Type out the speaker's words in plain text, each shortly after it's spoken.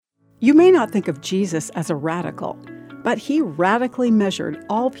You may not think of Jesus as a radical, but he radically measured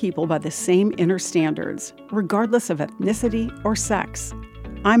all people by the same inner standards, regardless of ethnicity or sex.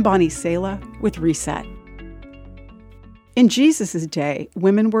 I'm Bonnie Sala with Reset. In Jesus' day,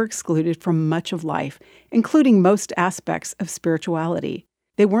 women were excluded from much of life, including most aspects of spirituality.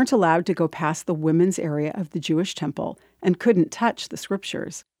 They weren't allowed to go past the women's area of the Jewish temple and couldn't touch the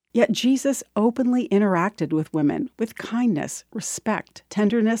scriptures. Yet Jesus openly interacted with women with kindness, respect,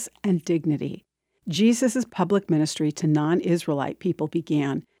 tenderness, and dignity. Jesus' public ministry to non-Israelite people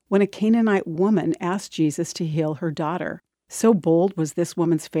began when a Canaanite woman asked Jesus to heal her daughter. So bold was this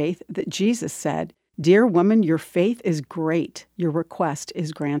woman's faith that Jesus said, "Dear woman, your faith is great. Your request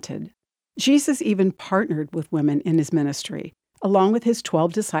is granted." Jesus even partnered with women in his ministry. Along with his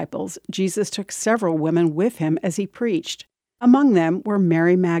 12 disciples, Jesus took several women with him as he preached. Among them were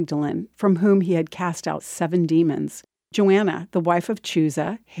Mary Magdalene, from whom he had cast out 7 demons, Joanna, the wife of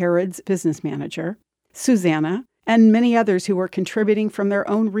Chuza, Herod's business manager, Susanna, and many others who were contributing from their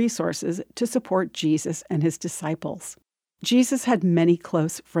own resources to support Jesus and his disciples. Jesus had many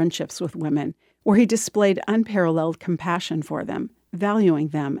close friendships with women, where he displayed unparalleled compassion for them, valuing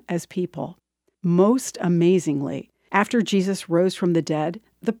them as people. Most amazingly, after Jesus rose from the dead,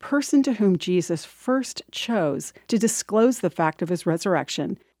 the person to whom Jesus first chose to disclose the fact of his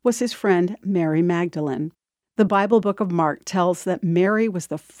resurrection was his friend Mary Magdalene. The Bible book of Mark tells that Mary was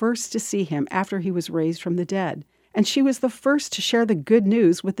the first to see him after he was raised from the dead, and she was the first to share the good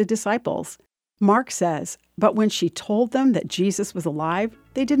news with the disciples. Mark says, "But when she told them that Jesus was alive,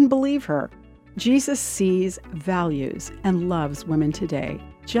 they didn't believe her." Jesus sees, values, and loves women today,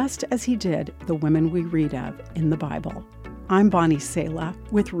 just as he did the women we read of in the Bible. I'm Bonnie Sala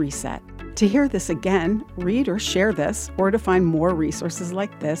with Reset. To hear this again, read or share this, or to find more resources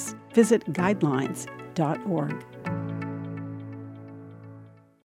like this, visit guidelines.org.